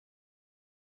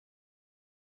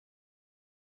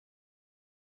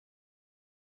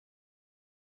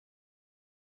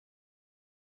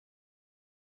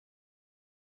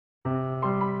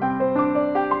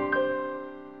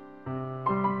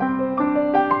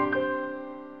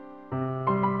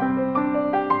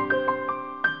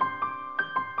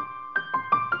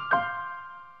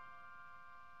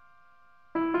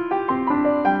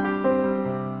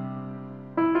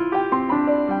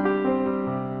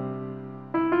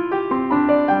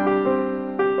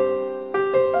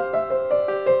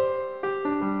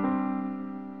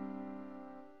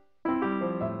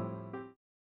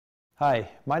Hi,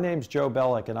 my name's Joe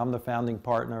Bellick, and I'm the founding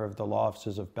partner of the law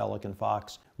offices of Bellick and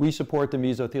Fox. We support the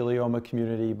mesothelioma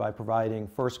community by providing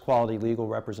first-quality legal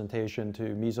representation to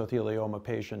mesothelioma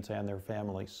patients and their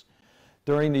families.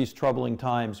 During these troubling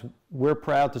times, we're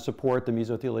proud to support the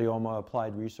Mesothelioma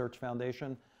Applied Research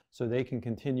Foundation so they can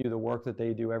continue the work that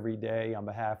they do every day on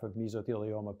behalf of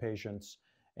mesothelioma patients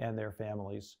and their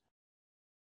families.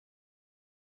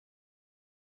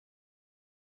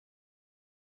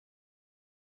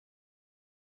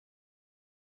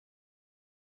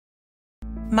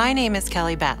 My name is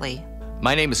Kelly Batley.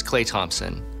 My name is Clay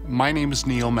Thompson. My name is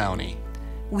Neil Mowney.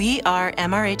 We are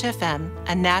MRHFM,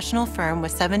 a national firm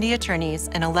with 70 attorneys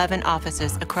and 11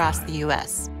 offices across the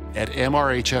U.S. At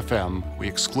MRHFM, we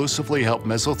exclusively help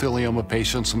mesothelioma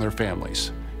patients and their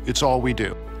families. It's all we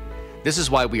do. This is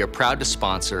why we are proud to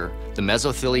sponsor the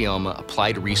Mesothelioma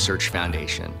Applied Research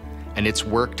Foundation and its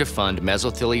work to fund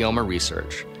mesothelioma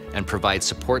research and provide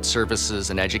support services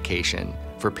and education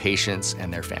for patients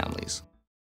and their families.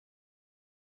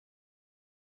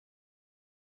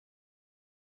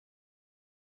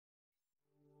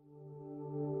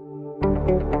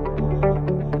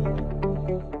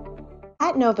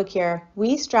 At Novacure,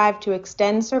 we strive to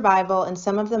extend survival in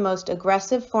some of the most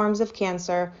aggressive forms of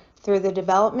cancer through the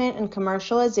development and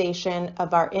commercialization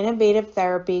of our innovative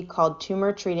therapy called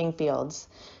Tumor Treating Fields.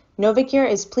 Novacure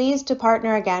is pleased to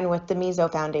partner again with the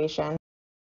Meso Foundation.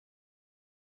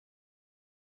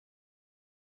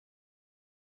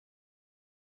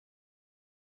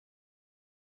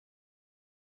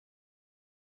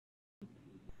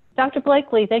 Dr.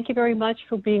 Blakely, thank you very much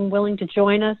for being willing to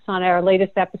join us on our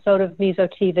latest episode of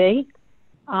MesoTV.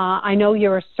 I know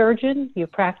you're a surgeon. You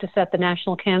practice at the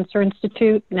National Cancer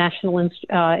Institute, National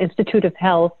Institute of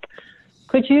Health.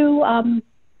 Could you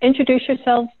introduce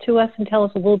yourselves to us and tell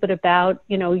us a little bit about,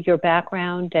 your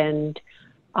background and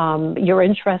your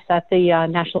interests at the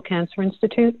National Cancer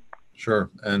Institute? Sure.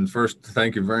 And first,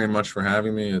 thank you very much for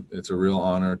having me. It's a real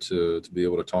honor to be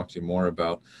able to talk to you more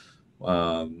about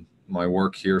my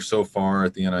work here so far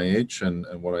at the NIH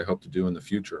and what I hope to do in the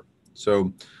future.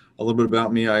 So a little bit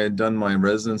about me. I had done my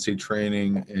residency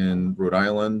training in Rhode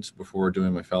Island before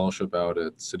doing my fellowship out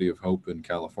at City of Hope in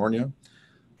California.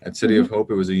 At City of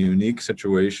Hope, it was a unique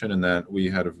situation in that we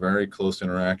had a very close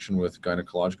interaction with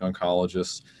gynecologic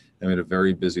oncologists, and we had a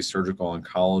very busy surgical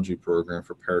oncology program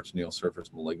for peritoneal surface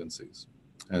malignancies.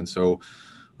 And so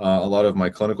a lot of my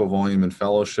clinical volume and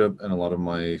fellowship and a lot of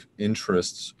my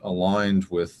interests aligned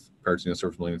with peritoneal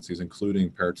surface malignancies,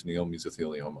 including peritoneal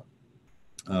mesothelioma.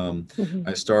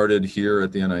 I started here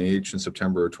at the NIH in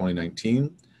September of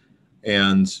 2019,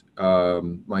 and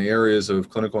my areas of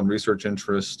clinical and research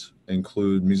interest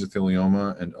include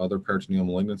mesothelioma and other peritoneal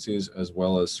malignancies, as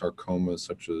well as sarcomas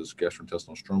such as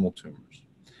gastrointestinal stromal tumors.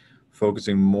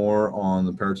 Focusing more on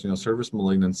the peritoneal surface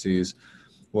malignancies,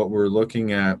 what we're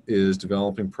looking at is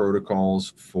developing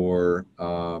protocols for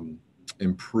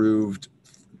improved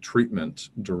treatment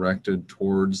directed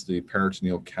towards the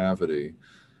peritoneal cavity,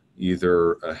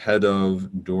 either ahead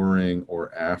of, during,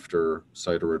 or after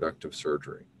cytoreductive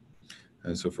surgery.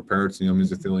 And so for peritoneal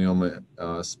mesothelioma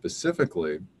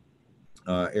specifically,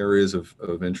 areas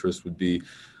of interest would be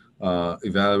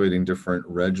evaluating different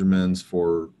regimens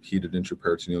for heated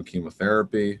intraperitoneal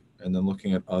chemotherapy, and then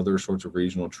looking at other sorts of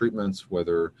regional treatments,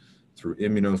 whether through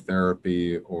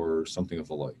immunotherapy or something of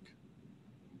the like.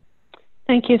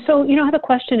 Thank you. So, I have a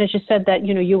question. As you said that,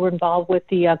 you were involved with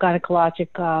the gynecologic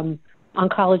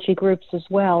oncology groups as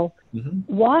well.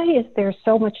 Why is there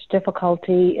so much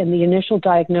difficulty in the initial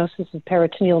diagnosis of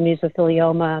peritoneal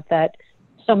mesothelioma that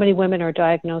so many women are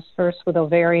diagnosed first with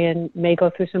ovarian, may go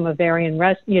through some ovarian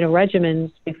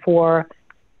regimens before,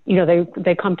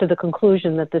 they come to the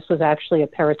conclusion that this was actually a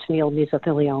peritoneal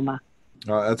mesothelioma?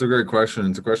 That's a great question.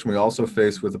 It's a question we also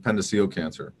face with appendiceal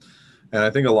cancer. And I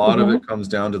think a lot of it comes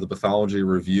down to the pathology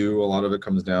review. A lot of it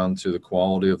comes down to the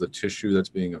quality of the tissue that's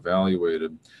being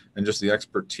evaluated and just the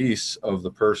expertise of the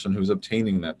person who's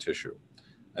obtaining that tissue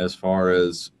as far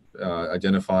as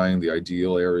identifying the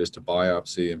ideal areas to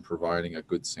biopsy and providing a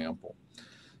good sample.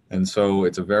 And so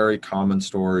it's a very common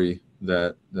story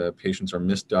that the patients are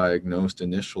misdiagnosed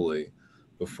initially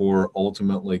before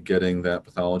ultimately getting that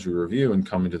pathology review and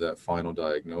coming to that final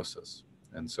diagnosis.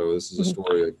 And so this is a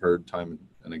story I've heard time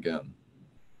and again.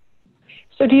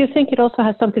 So do you think it also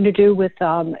has something to do with,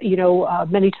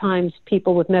 many times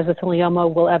people with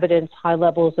mesothelioma will evidence high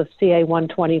levels of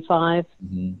CA-125,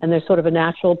 and there's sort of a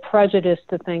natural prejudice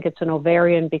to think it's an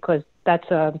ovarian because that's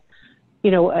an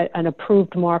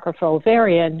approved marker for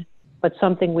ovarian, but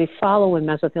something we follow in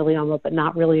mesothelioma, but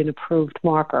not really an approved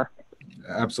marker?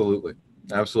 Absolutely.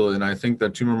 Absolutely. And I think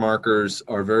that tumor markers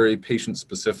are very patient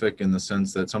specific in the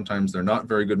sense that sometimes they're not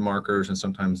very good markers and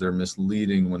sometimes they're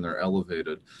misleading when they're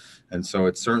elevated. And so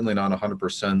it's certainly not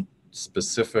 100%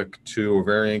 specific to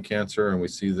ovarian cancer. And we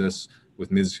see this with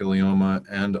mesothelioma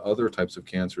and other types of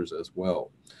cancers as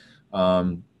well.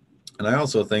 And I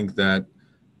also think that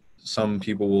some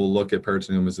people will look at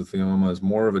peritoneal mesothelioma as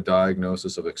more of a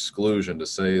diagnosis of exclusion, to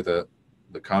say that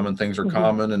the common things are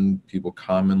common and people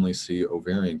commonly see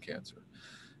ovarian cancer.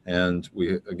 And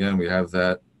we have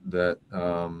that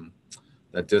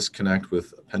disconnect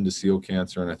with appendiceal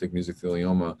cancer, and I think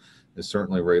mesothelioma is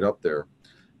certainly right up there.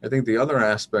 I think the other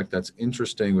aspect that's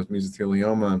interesting with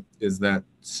mesothelioma is that,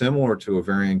 similar to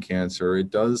ovarian cancer,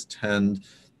 it does tend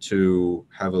to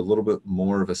have a little bit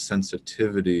more of a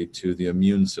sensitivity to the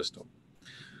immune system.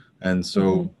 And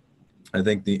so I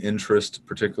think the interest,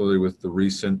 particularly with the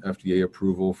recent FDA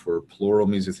approval for pleural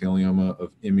mesothelioma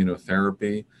of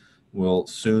immunotherapy, will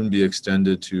soon be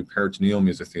extended to peritoneal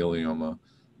mesothelioma,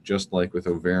 just like with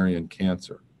ovarian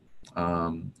cancer.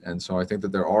 And so I think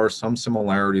that there are some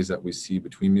similarities that we see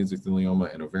between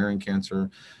mesothelioma and ovarian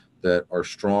cancer that are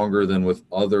stronger than with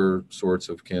other sorts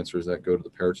of cancers that go to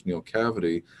the peritoneal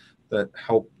cavity, that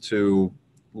help to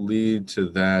lead to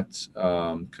that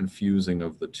confusing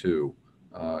of the two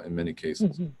in many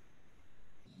cases.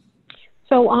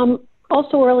 So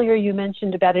also earlier you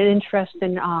mentioned about an interest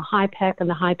in high-PEC and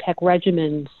the high-PEC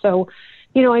regimens. So,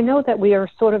 you know, I know that we are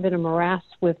sort of in a morass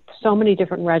with so many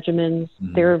different regimens.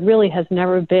 There really has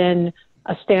never been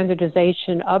a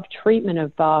standardization of treatment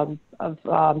of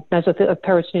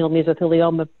peritoneal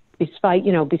mesothelioma,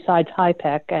 besides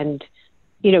high-PEC and,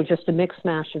 you know, just a mixed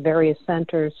mash of various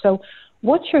centers. So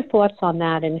what's your thoughts on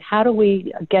that, and how do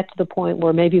we get to the point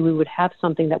where maybe we would have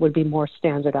something that would be more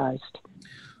standardized?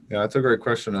 Yeah, that's a great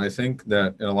question. I think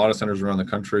that in a lot of centers around the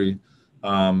country,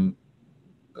 cisplatin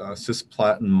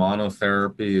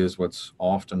monotherapy is what's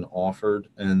often offered,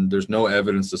 and there's no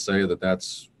evidence to say that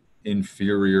that's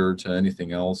inferior to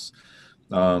anything else.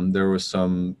 There was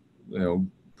some,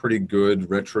 pretty good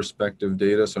retrospective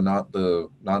data, so not the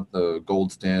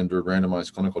gold standard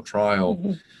randomized clinical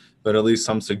trial, but at least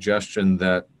some suggestion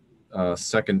that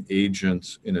second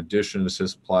agent in addition to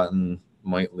cisplatin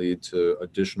might lead to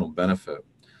additional benefit.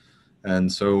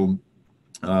 And so,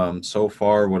 so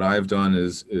far what I've done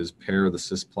is pair the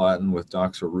cisplatin with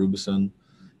doxorubicin,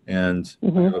 and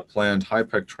I have a planned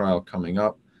high-PEC trial coming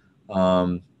up.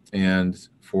 And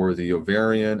for the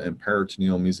ovarian and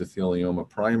peritoneal mesothelioma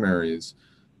primaries,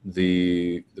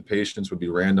 the patients would be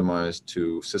randomized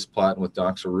to cisplatin with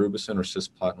doxorubicin or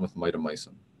cisplatin with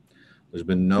mitomycin. There's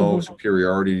been no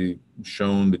superiority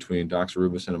shown between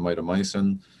doxorubicin and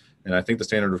mitomycin, and I think the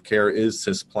standard of care is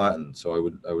cisplatin, so I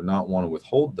would not want to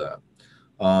withhold that.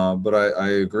 But I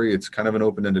agree, it's kind of an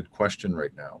open-ended question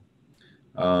right now.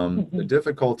 The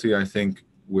difficulty, I think,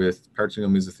 with peritoneal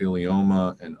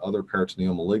mesothelioma and other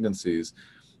peritoneal malignancies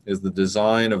is the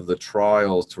design of the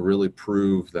trials to really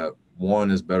prove that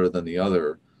one is better than the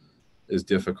other is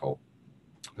difficult.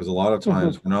 Because a lot of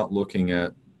times we're not looking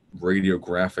at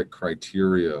radiographic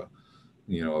criteria,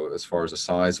 as far as the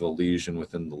size of a lesion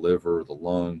within the liver, the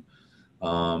lung.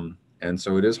 And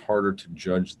so it is harder to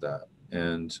judge that.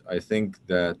 And I think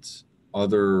that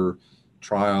other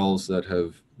trials that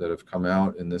have come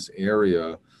out in this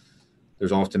area,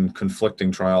 there's often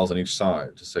conflicting trials on each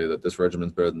side to say that this regimen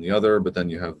is better than the other, but then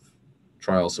you have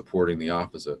trials supporting the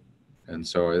opposite. And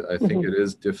so I think it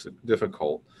is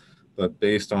difficult, but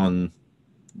based on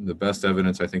the best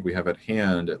evidence I think we have at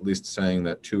hand, at least saying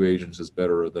that two agents is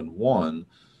better than one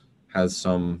has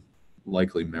some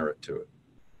likely merit to it.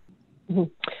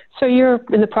 So you're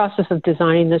in the process of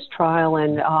designing this trial,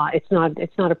 and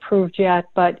it's not approved yet,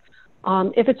 but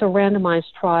if it's a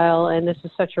randomized trial and this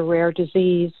is such a rare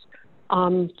disease,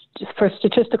 for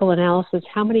statistical analysis,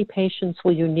 how many patients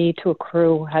will you need to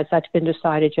accrue? Has that been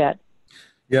decided yet?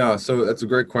 Yeah, so that's a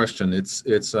great question. It's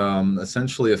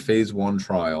essentially a phase 1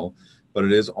 trial, but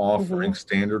it is offering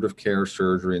standard of care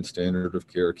surgery and standard of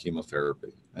care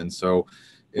chemotherapy. And so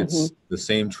it's the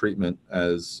same treatment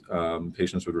as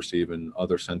patients would receive in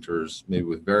other centers, maybe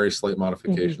with very slight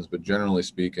modifications, but generally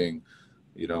speaking,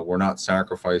 we're not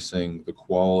sacrificing the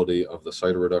quality of the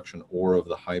cytoreduction or of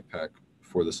the high-PEC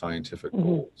for the scientific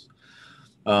goals.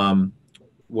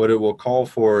 What it will call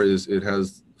for is it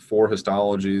has 4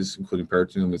 histologies, including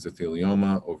peritoneal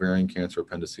mesothelioma, ovarian cancer,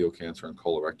 appendiceal cancer, and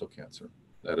colorectal cancer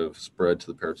that have spread to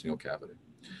the peritoneal cavity.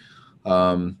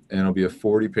 And it'll be a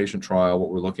 40-patient trial. What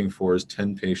we're looking for is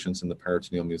 10 patients in the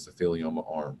peritoneal mesothelioma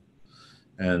arm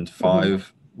and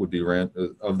 5 would be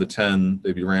of the 10,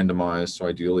 they'd be randomized. So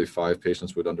ideally 5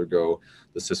 patients would undergo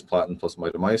the cisplatin plus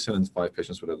mitomycin, and 5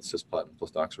 patients would have the cisplatin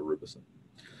plus doxorubicin.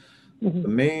 The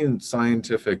main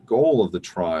scientific goal of the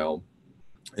trial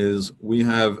is we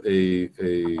have a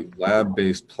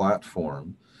lab-based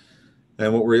platform,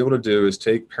 and what we're able to do is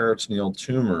take peritoneal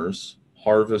tumors,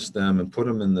 harvest them, and put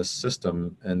them in this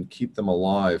system and keep them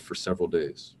alive for several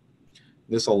days.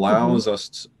 This allows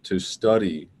us to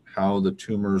study how the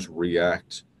tumors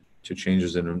react to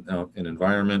changes in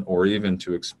environment or even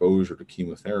to exposure to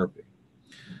chemotherapy.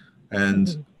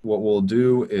 And what we'll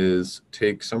do is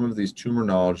take some of these tumor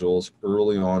nodules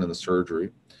early on in the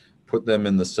surgery, put them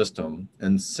in the system,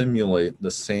 and simulate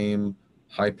the same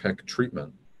HIPEC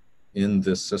treatment in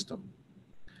this system.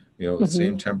 You know, the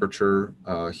same temperature,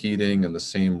 heating, and the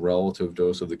same relative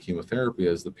dose of the chemotherapy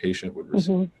as the patient would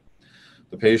receive.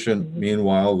 The patient,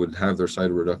 meanwhile, would have their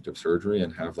cytoreductive surgery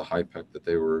and have the HIPEC that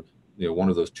they were, you know, one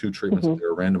of those 2 treatments that they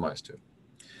were randomized to.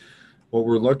 What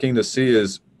we're looking to see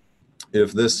is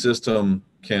if this system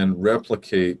can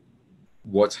replicate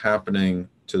what's happening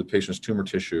to the patient's tumor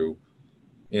tissue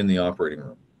in the operating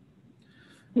room.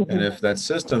 And if that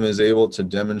system is able to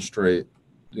demonstrate,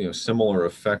 you know, similar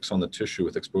effects on the tissue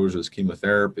with exposure to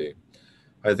chemotherapy,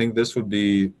 I think this would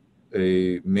be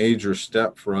a major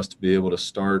step for us to be able to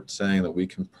start saying that we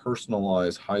can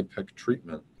personalize HIPEC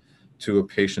treatment to a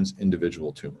patient's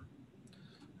individual tumor.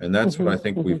 And that's what I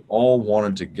think we've all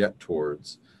wanted to get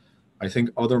towards. I think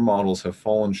other models have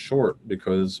fallen short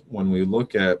because when we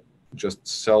look at just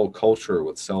cell culture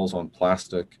with cells on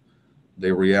plastic,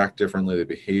 they react differently, they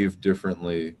behave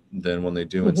differently than when they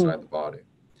do inside the body.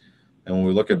 And when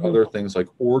we look at other things like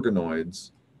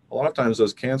organoids, a lot of times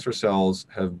those cancer cells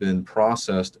have been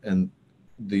processed and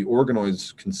the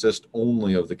organoids consist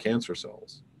only of the cancer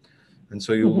cells. And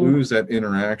so you lose that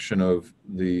interaction of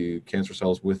the cancer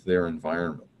cells with their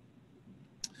environment.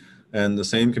 And the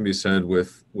same can be said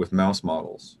with mouse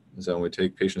models, is that when we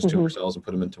take patients' tumor cells and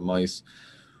put them into mice,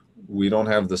 we don't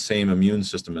have the same immune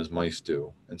system as mice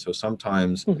do. And so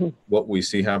sometimes what we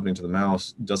see happening to the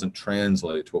mouse doesn't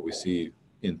translate to what we see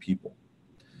in people.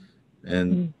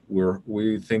 And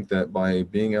we think that by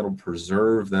being able to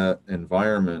preserve that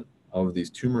environment of these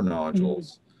tumor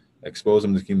nodules, expose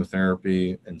them to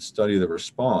chemotherapy, and study the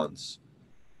response,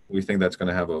 we think that's going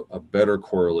to have a better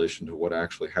correlation to what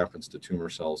actually happens to tumor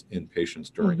cells in patients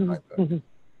during HIPEC.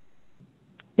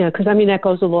 Yeah, because I mean, that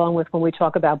goes along with when we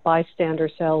talk about bystander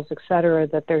cells, et cetera,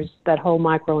 that there's that whole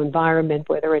microenvironment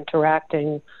where they're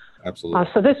interacting. Absolutely.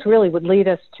 So this really would lead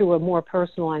us to a more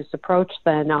personalized approach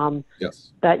then.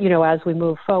 Yes. That, you know, as we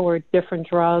move forward, different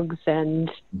drugs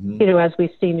and, you know, as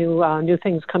we see new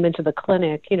things come into the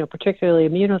clinic, you know, particularly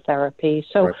immunotherapy.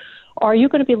 So are you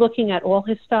going to be looking at all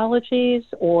histologies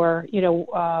or, you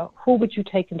know, who would you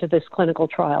take into this clinical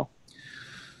trial?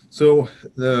 So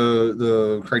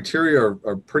the criteria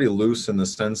are pretty loose in the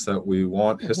sense that we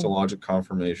want histologic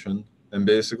confirmation and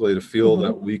basically to feel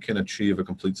that we can achieve a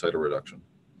complete cytoreduction.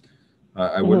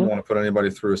 I wouldn't want to put anybody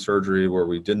through a surgery where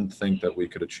we didn't think that we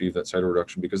could achieve that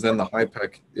cytoreduction because then the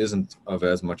HIPEC isn't of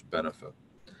as much benefit.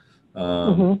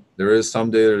 There is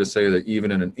some data to say that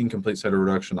even in an incomplete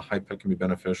cytoreduction, the HIPEC can be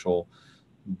beneficial.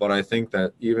 But I think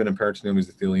that even in peritoneal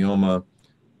mesothelioma,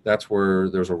 that's where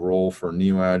there's a role for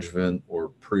neoadjuvant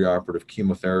or preoperative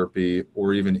chemotherapy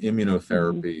or even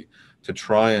immunotherapy to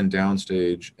try and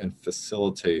downstage and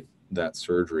facilitate that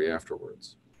surgery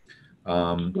afterwards.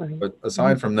 But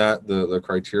aside from that, the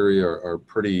criteria are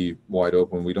pretty wide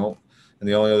open. We don't, and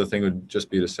the only other thing would just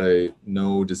be to say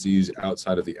no disease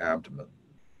outside of the abdomen.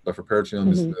 But for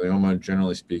peritoneal mesothelioma,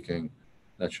 generally speaking,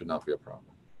 that should not be a problem.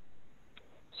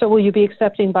 So will you be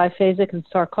accepting biphasic and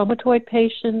sarcomatoid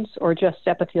patients or just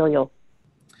epithelial?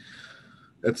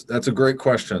 That's a great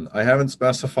question. I haven't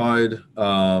specified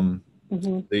the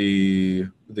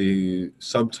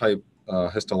subtype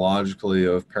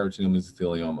histologically of peritoneal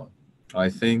mesothelioma. I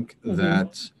think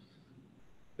that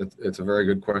it's a very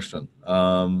good question.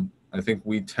 I think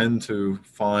we tend to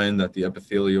find that the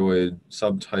epithelioid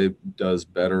subtype does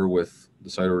better with the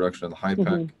cytoreduction of the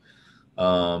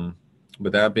HIPEC.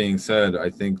 But that being said,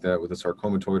 I think that with a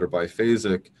sarcomatoid or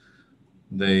biphasic,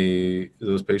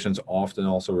 those patients often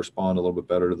also respond a little bit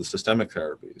better to the systemic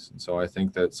therapies. And so I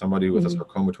think that somebody with a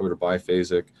sarcomatoid or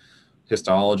biphasic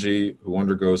histology who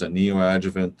undergoes a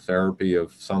neoadjuvant therapy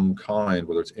of some kind,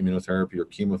 whether it's immunotherapy or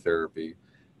chemotherapy,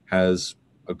 has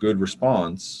a good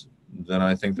response, then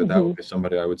I think that that would be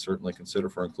somebody I would certainly consider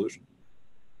for inclusion.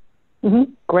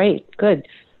 Great, good.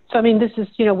 So, I mean, this is,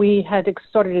 you know, we had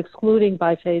started excluding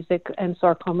biphasic and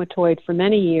sarcomatoid for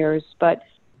many years, but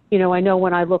I know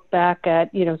when I look back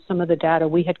at, some of the data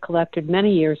we had collected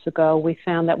many years ago, we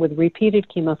found that with repeated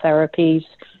chemotherapies,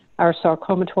 our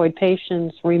sarcomatoid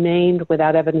patients remained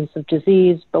without evidence of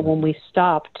disease, but when we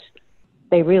stopped,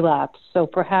 they relapsed. So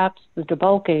perhaps the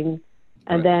debulking,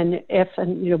 and then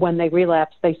when they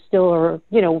relapse, they still are,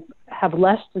 have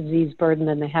less disease burden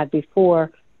than they had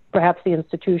before. Perhaps the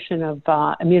institution of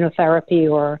immunotherapy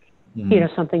or,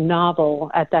 something novel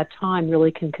at that time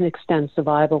really can extend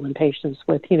survival in patients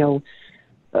with,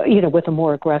 with a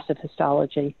more aggressive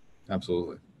histology.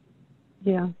 Absolutely.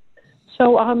 Yeah.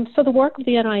 So, so the work of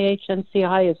the NIH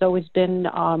NCI has always been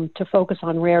to focus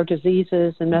on rare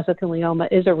diseases, and mesothelioma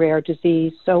is a rare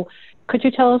disease. So, could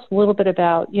you tell us a little bit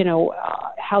about,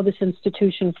 how this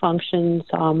institution functions?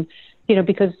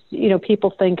 Because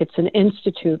people think it's an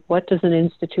institute. What does an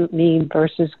institute mean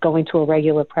versus going to a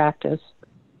regular practice?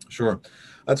 Sure,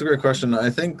 that's a great question. I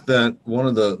think that one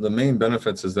of the main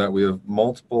benefits is that we have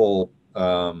multiple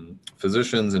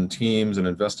physicians and teams and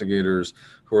investigators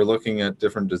who are looking at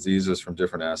different diseases from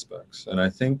different aspects. And I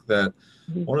think that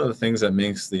one of the things that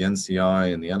makes the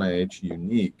NCI and the NIH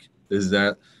unique is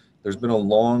that there's been a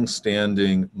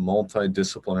long-standing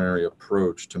multidisciplinary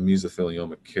approach to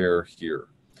mesothelioma care here.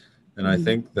 And I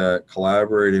think that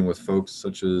collaborating with folks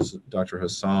such as Dr.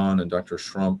 Hassan and Dr.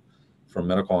 Schrump from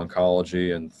medical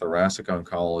oncology and thoracic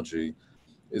oncology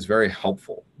is very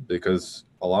helpful, because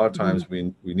a lot of times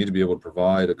we need to be able to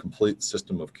provide a complete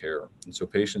system of care. And so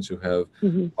patients who have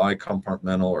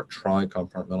bicompartmental or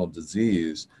tricompartmental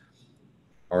disease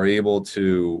are able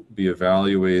to be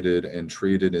evaluated and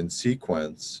treated in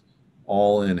sequence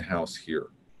all in-house here.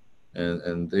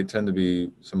 And they tend to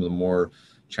be some of the more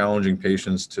challenging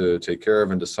patients to take care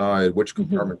of and decide which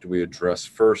compartment do we address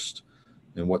first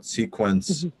and what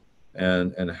sequence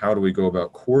and how do we go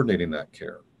about coordinating that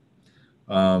care.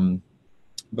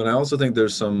 But I also think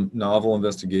there's some novel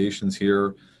investigations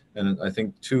here, and I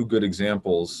think two good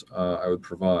examples I would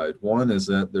provide. One is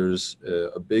that there's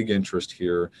a big interest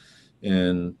here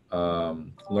in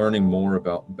learning more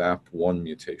about BAP1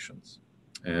 mutations.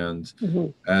 And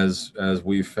as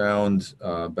we found,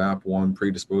 BAP1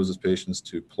 predisposes patients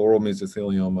to pleural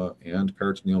mesothelioma and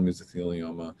peritoneal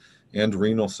mesothelioma and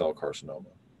renal cell carcinoma.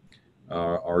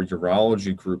 Our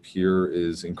urology group here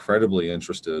is incredibly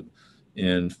interested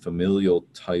in familial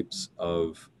types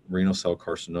of renal cell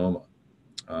carcinoma,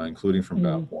 including from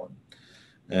BAP1.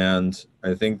 And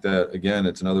I think that, again,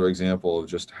 it's another example of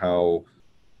just how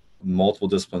multiple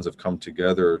disciplines have come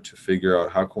together to figure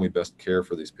out how can we best care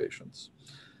for these patients.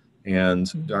 And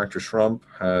Dr. Schrump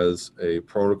has a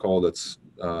protocol that's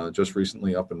just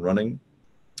recently up and running,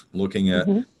 looking at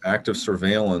active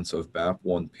surveillance of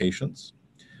BAP1 patients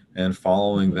and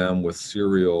following them with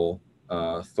serial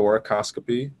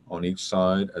thoracoscopy on each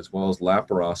side, as well as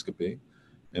laparoscopy,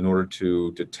 in order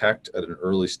to detect at an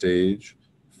early stage,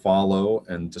 follow,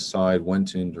 and decide when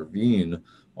to intervene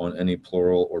on any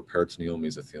pleural or peritoneal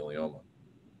mesothelioma.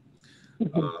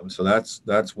 So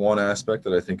that's one aspect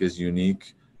that I think is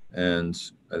unique, and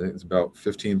I think it's about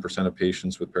 15% of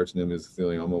patients with peritoneal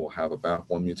mesothelioma will have a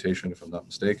BAP1 mutation, if I'm not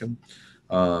mistaken.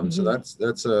 So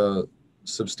that's a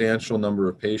substantial number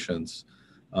of patients.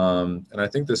 And I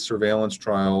think this surveillance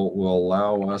trial will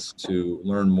allow us to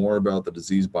learn more about the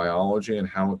disease biology and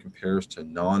how it compares to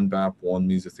non-BAP1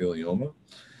 mesothelioma,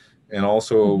 and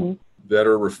also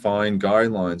better refine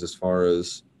guidelines as far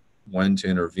as when to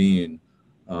intervene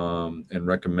and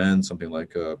recommend something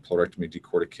like a pleurectomy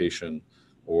decortication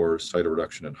or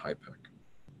cytoreduction in HIPEC.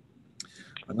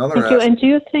 Thank you. And do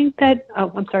you think that,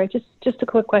 I'm sorry, just a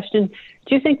quick question.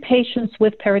 Do you think patients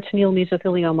with peritoneal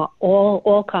mesothelioma,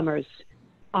 all comers,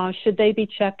 should they be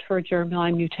checked for a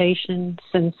germline mutation,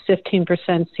 since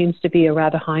 15% seems to be a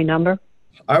rather high number?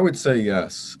 I would say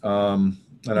yes. And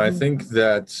I think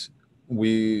that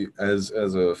we, as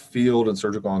a field in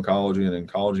surgical oncology and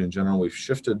oncology in general, we've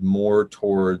shifted more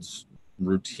towards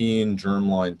routine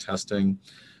germline testing.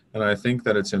 And I think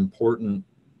that it's important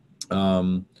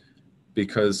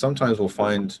because sometimes we'll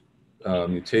find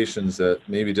mutations that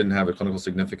maybe didn't have a clinical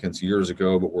significance years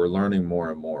ago, but we're learning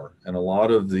more and more. And a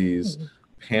lot of these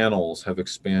panels have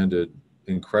expanded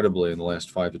incredibly in the last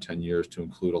 5 to 10 years to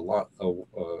include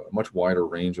a much wider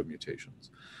range of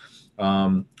mutations.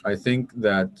 I think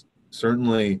that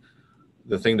certainly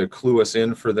the thing to clue us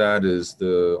in for that is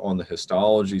on the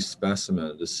histology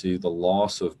specimen to see the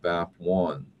loss of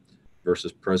BAP1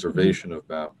 versus preservation of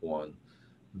BAP1.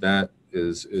 That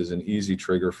is an easy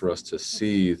trigger for us to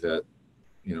see that,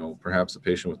 perhaps a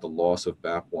patient with the loss of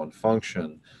BAP1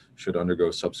 function should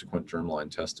undergo subsequent germline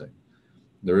testing.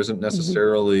 There isn't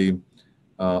necessarily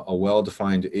a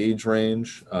well-defined age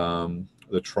range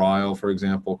The trial, for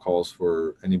example, calls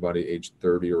for anybody aged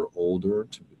 30 or older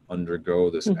to undergo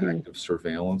this active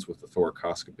surveillance with the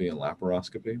thoracoscopy and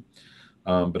laparoscopy.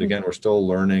 But again, we're still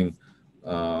learning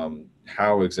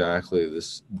how exactly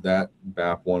that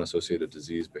BAP1 associated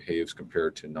disease behaves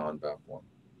compared to non-BAP1.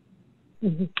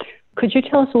 Could you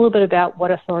tell us a little bit about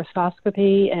what a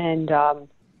thoracoscopy and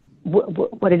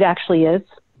what it actually is?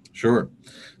 Sure.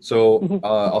 So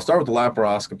I'll start with the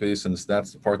laparoscopy, since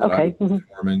that's the part that I'm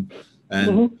performing.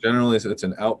 And generally, it's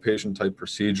an outpatient type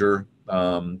procedure.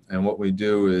 And what we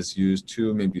do is use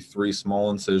 2, maybe 3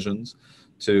 small incisions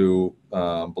to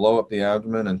blow up the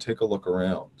abdomen and take a look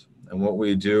around. And what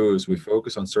we do is we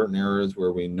focus on certain areas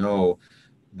where we know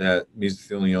that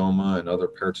mesothelioma and other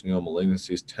peritoneal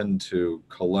malignancies tend to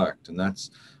collect. And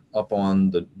that's up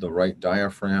on the right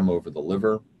diaphragm over the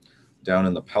liver, down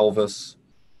in the pelvis,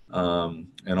 and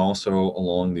also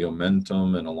along the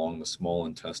omentum and along the small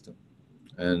intestine.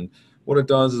 And what it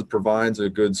does is it provides a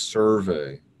good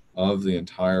survey of the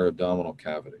entire abdominal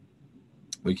cavity.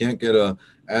 We can't get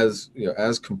as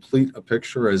complete a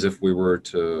picture as if we were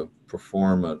to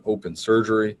perform an open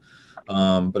surgery,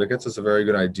 but it gets us a very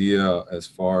good idea as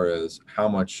far as how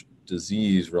much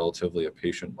disease relatively a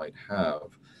patient might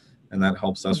have, and that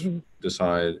helps us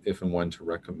decide if and when to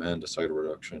recommend a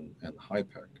cytoreduction and the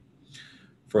HIPEC.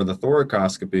 For the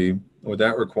thoracoscopy, what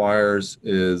that requires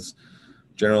is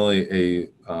generally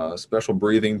a special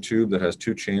breathing tube that has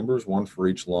 2 chambers, 1 for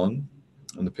each lung,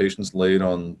 and the patient's laid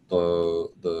on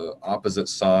the opposite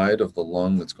side of the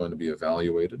lung that's going to be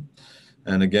evaluated.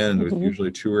 And again, with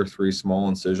usually 2 or 3 small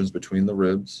incisions between the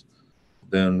ribs,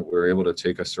 then we're able to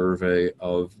take a survey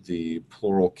of the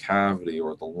pleural cavity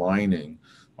or the lining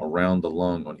around the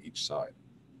lung on each side.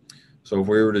 So if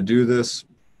we were to do this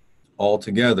all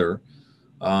together,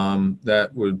 that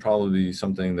would probably be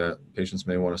something that patients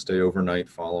may want to stay overnight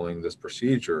following this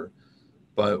procedure.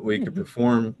 But we could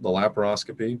perform the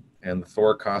laparoscopy and the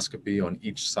thoracoscopy on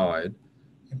each side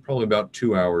in probably about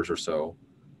 2 hours or so.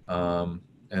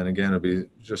 And again, it'll be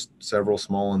just several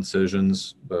small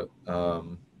incisions, but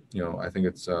I think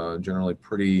it's generally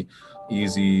pretty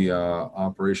easy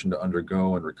operation to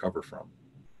undergo and recover from.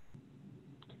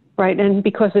 Right, and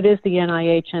because it is the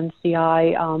NIH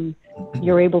NCI,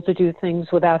 you're able to do things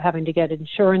without having to get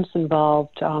insurance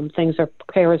involved.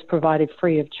 Care is provided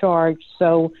free of charge.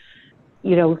 So,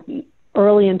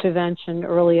 early intervention,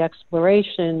 early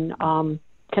exploration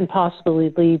can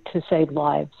possibly lead to save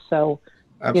lives. So,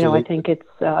 Absolutely. I think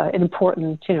it's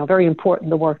important, very important,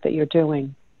 the work that you're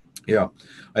doing. Yeah,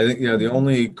 I think, the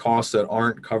only costs that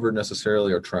aren't covered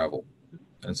necessarily are travel.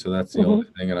 And so that's the only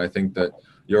thing. And I think that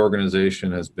your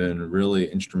organization has been really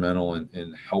instrumental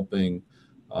in helping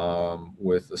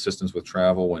with assistance with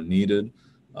travel when needed.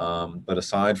 But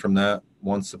aside from that,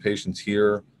 once the patient's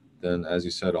here, then as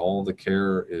you said, all the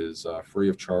care is free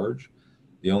of charge.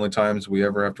 The only times we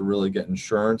ever have to really get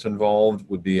insurance involved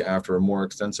would be after a more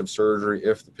extensive surgery,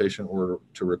 if the patient were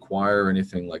to require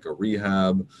anything like a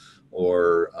rehab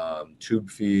or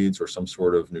tube feeds or some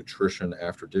sort of nutrition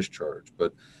after discharge.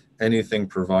 But anything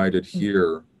provided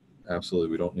here,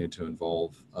 absolutely, we don't need to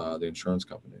involve the insurance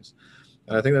companies.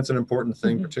 And I think that's an important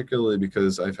thing, particularly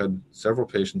because I've had several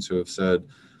patients who have said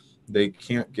they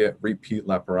can't get repeat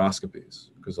laparoscopies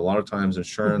because a lot of times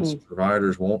insurance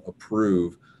providers won't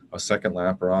approve a second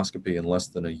laparoscopy in less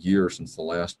than a year since the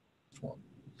last one.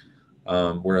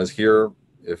 Whereas here,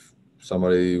 if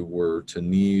somebody were to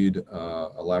need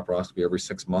a laparoscopy every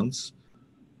 6 months,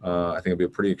 I think it'd be a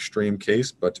pretty extreme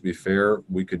case, but to be fair,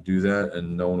 we could do that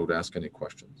and no one would ask any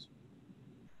questions.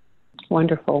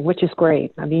 Wonderful, which is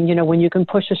great. I mean, when you can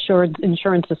push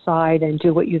insurance aside and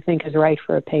do what you think is right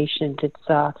for a patient, it's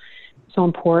so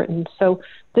important. So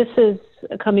this is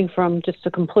coming from just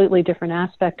a completely different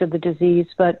aspect of the disease,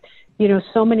 but,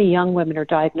 so many young women are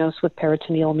diagnosed with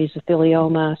peritoneal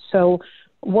mesothelioma. So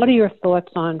what are your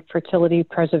thoughts on fertility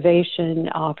preservation,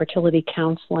 fertility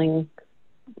counseling?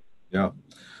 Yeah,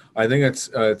 I think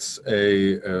it's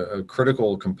a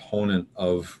critical component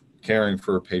of caring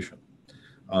for a patient.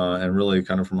 And really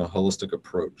kind of from a holistic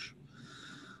approach.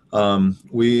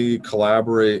 We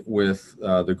collaborate with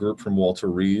the group from Walter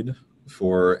Reed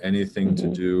for anything to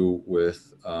do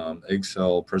with egg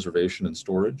cell preservation and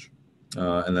storage.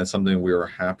 And that's something we are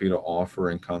happy to offer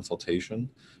in consultation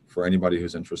for anybody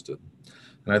who's interested.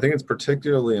 And I think it's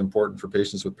particularly important for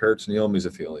patients with peritoneal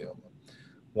mesothelioma.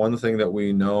 One thing that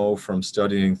we know from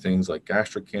studying things like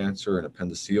gastric cancer and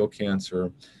appendiceal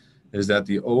cancer is that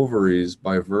the ovaries,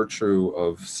 by virtue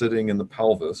of sitting in the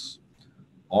pelvis,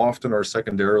 often are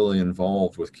secondarily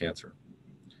involved with cancer.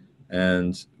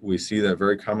 And we see that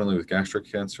very commonly with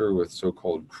gastric cancer, with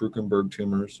so-called Krukenberg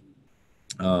tumors.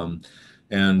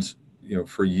 And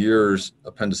for years,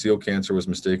 appendiceal cancer was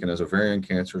mistaken as ovarian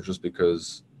cancer just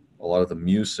because a lot of the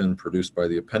mucin produced by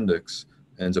the appendix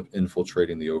ends up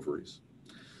infiltrating the ovaries.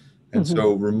 And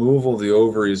so removal of the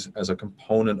ovaries as a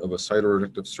component of a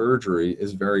cytoreductive surgery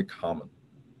is very common.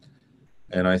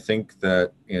 And I think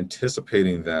that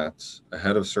anticipating that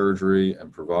ahead of surgery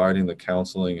and providing the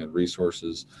counseling and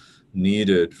resources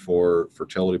needed for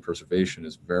fertility preservation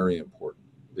is very important,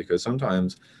 because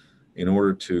sometimes in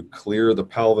order to clear the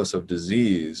pelvis of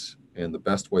disease in the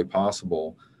best way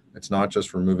possible, it's not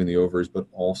just removing the ovaries, but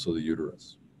also the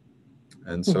uterus.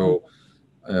 And so,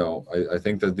 I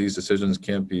think that these decisions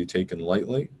can't be taken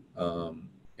lightly.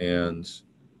 And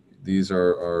these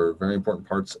are very important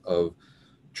parts of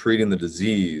treating the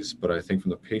disease. But I think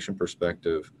from the patient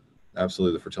perspective,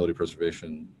 absolutely the fertility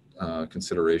preservation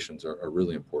considerations are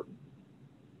really important.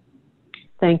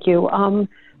 Thank you. And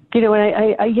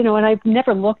I've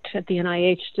never looked at the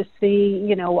NIH to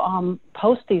see,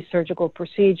 post these surgical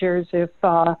procedures, if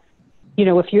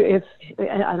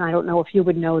and I don't know if you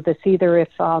would know this either, if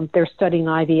they're studying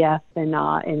IVF and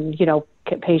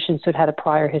patients who've had a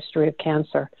prior history of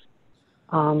cancer.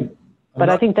 But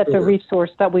I think that's a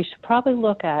resource that we should probably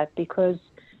look at, because,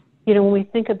 when we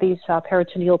think of these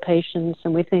peritoneal patients,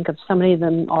 and we think of so many of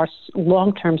them are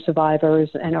long-term survivors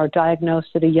and are diagnosed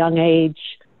at a young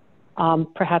age,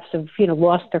 perhaps have,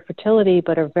 lost their fertility,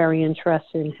 but are very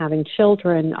interested in having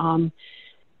children.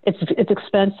 It's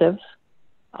expensive.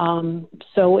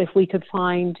 So if we could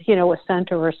find, a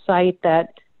center or a site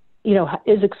that,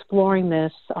 is exploring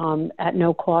this at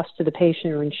no cost to the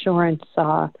patient or insurance,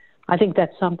 I think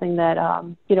that's something that,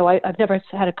 I've never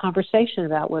had a conversation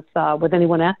about with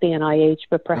anyone at the NIH,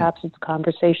 but perhaps it's a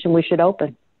conversation we should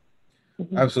open.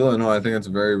 Absolutely. No, I think it's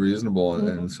very reasonable.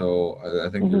 And so I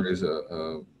think you raise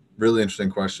a really interesting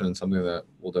question, and something that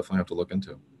we'll definitely have to look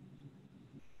into.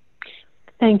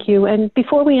 Thank you. And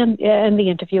before we end the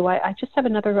interview, I just have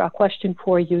another question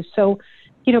for you. So,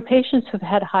 patients who've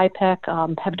had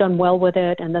HIPEC have done well with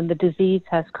it, and then the disease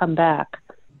has come back.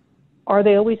 Are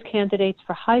they always candidates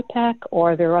for HIPEC,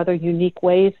 or are there other unique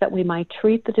ways that we might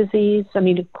treat the disease? I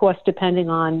mean, of course, depending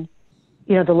on,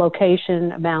 the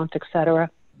location, amount, et cetera.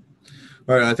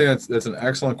 Right. I think that's an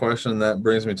excellent question. That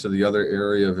brings me to the other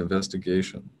area of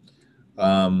investigation.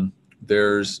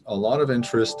 There's a lot of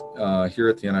interest here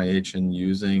at the NIH in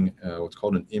using what's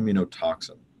called an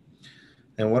immunotoxin.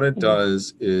 And what it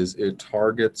does is it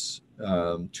targets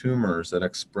tumors that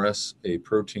express a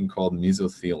protein called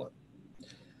mesothelin.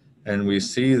 And we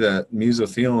see that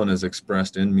mesothelin is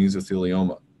expressed in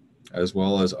mesothelioma, as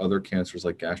well as other cancers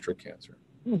like gastric cancer.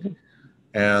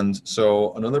 And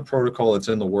so another protocol that's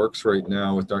in the works right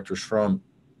now with Dr. Schrump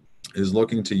is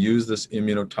looking to use this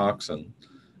immunotoxin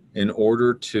in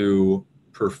order to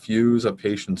perfuse a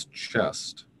patient's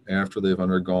chest after they've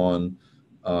undergone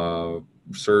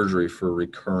surgery for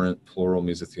recurrent pleural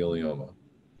mesothelioma.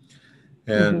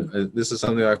 And this is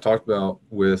something I've talked about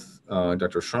with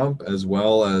Dr. Schrump, as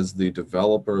well as the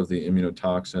developer of the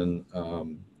immunotoxin,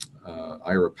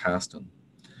 Ira Paston.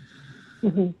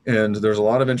 And there's a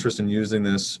lot of interest in using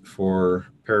this for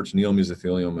peritoneal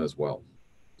mesothelioma as well.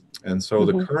 And so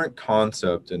the current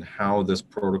concept and how this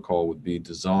protocol would be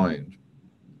designed,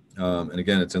 and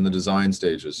again, it's in the design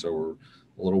stages, so we're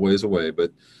a little ways away,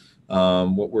 but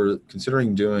what we're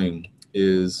considering doing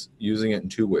is using it in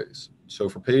two ways. So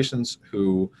for patients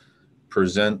who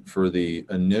present for the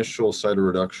initial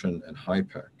cytoreduction and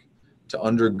HIPEC, to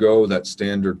undergo that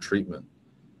standard treatment,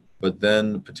 but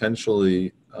then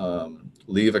potentially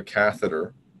leave a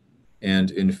catheter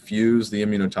and infuse the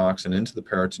immunotoxin into the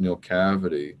peritoneal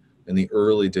cavity in the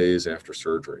early days after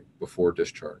surgery, before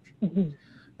discharge.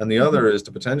 And the other is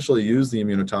to potentially use the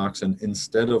immunotoxin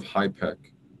instead of HIPEC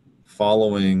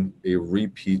following a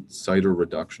repeat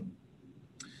cytoreduction.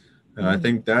 And I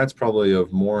think that's probably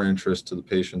of more interest to the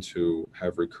patients who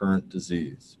have recurrent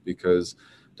disease, because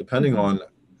depending on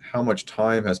how much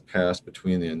time has passed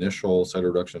between the initial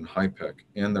cytoreduction HIPEC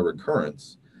and the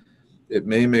recurrence, it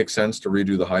may make sense to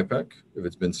redo the HIPEC if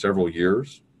it's been several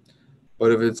years.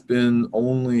 But if it's been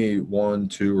only 1,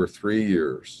 2, or 3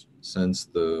 years since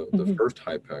the first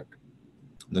HIPEC,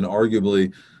 then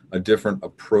arguably a different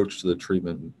approach to the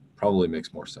treatment probably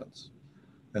makes more sense.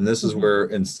 And this is where,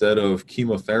 instead of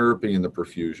chemotherapy in the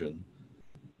perfusion,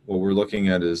 what we're looking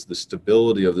at is the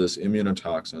stability of this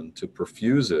immunotoxin to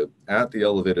perfuse it at the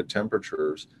elevated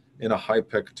temperatures in a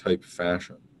HIPEC type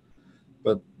fashion.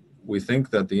 But we think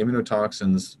that the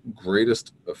immunotoxin's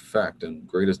greatest effect and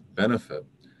greatest benefit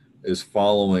is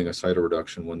following a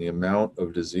cytoreduction when the amount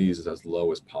of disease is as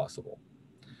low as possible.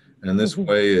 And in this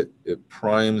way, it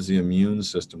primes the immune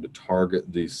system to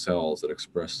target these cells that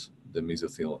express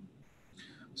mesothelin.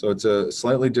 So it's a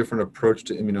slightly different approach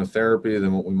to immunotherapy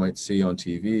than what we might see on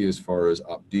TV as far as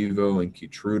Opdivo and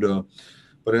Keytruda,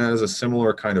 but it has a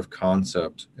similar kind of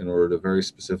concept in order to very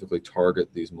specifically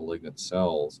target these malignant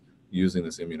cells using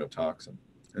this immunotoxin.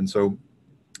 And so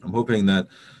I'm hoping that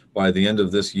by the end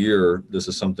of this year, this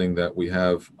is something that we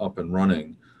have up and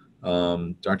running.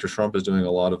 Dr. Shrump is doing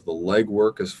a lot of the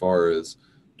legwork as far as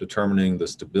determining the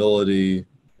stability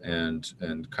and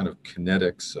kind of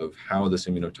kinetics of how this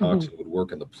immunotoxin would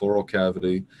work in the pleural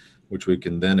cavity, which we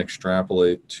can then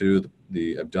extrapolate to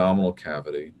the abdominal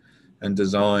cavity and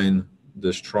design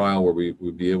this trial where we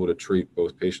would be able to treat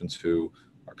both patients who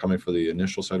are coming for the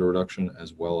initial cytoreduction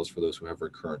as well as for those who have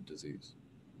recurrent disease.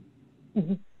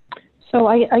 So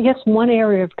I guess one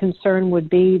area of concern would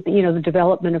be, the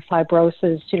development of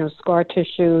fibrosis, scar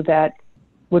tissue that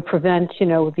would prevent,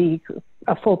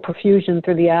 a full perfusion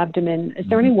through the abdomen. Is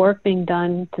there any work being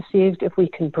done to see if we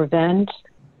can prevent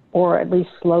or at least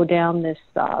slow down this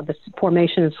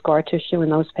formation of scar tissue in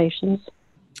those patients?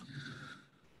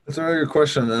 That's a very good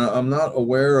question. And I'm not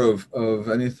aware of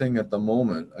anything at the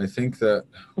moment. I think that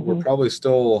we're probably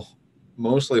still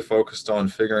mostly focused on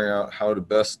figuring out how to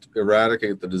best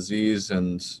eradicate the disease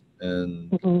and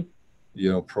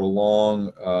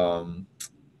prolong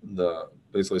the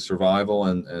basically survival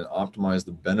and optimize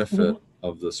the benefit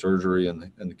of the surgery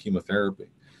and the chemotherapy.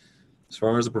 As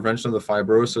far as the prevention of the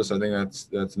fibrosis, I think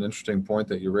that's an interesting point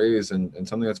that you raise and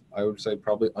something that's, I would say,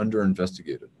 probably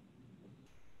under-investigated.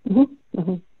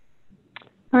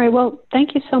 All right, well,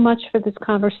 thank you so much for this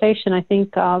conversation. I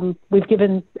think we've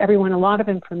given everyone a lot of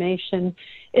information.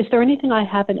 Is there anything I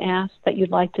haven't asked that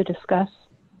you'd like to discuss?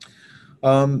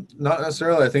 Not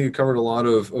necessarily. I think you covered a lot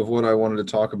of what I wanted to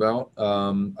talk about.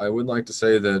 I would like to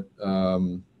say that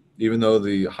even though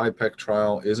the HIPEC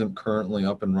trial isn't currently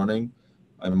up and running,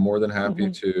 I'm more than happy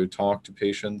to talk to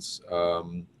patients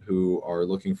who are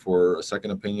looking for a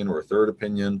second opinion or a third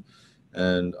opinion.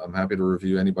 And I'm happy to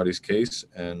review anybody's case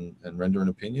and render an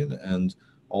opinion. And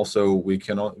also we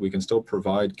can still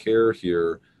provide care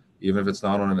here, even if it's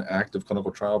not on an active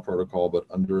clinical trial protocol, but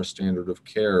under a standard of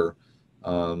care.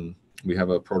 We have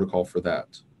a protocol for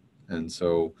that. And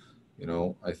so,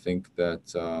 I think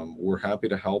that we're happy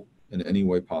to help in any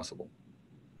way possible.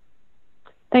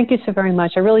 Thank you so very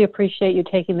much. I really appreciate you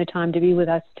taking the time to be with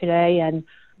us today. And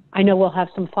I know we'll have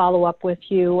some follow-up with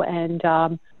you. And,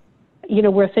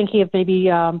 we're thinking of maybe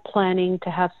planning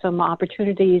to have some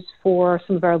opportunities for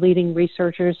some of our leading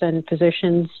researchers and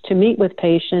physicians to meet with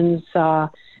patients and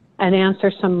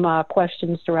answer some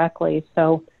questions directly.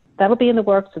 So that'll be in the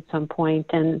works at some point.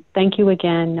 And thank you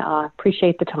again.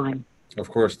 Appreciate the time. Of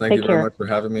course. Thank you very much for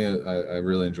having me. I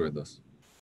really enjoyed this.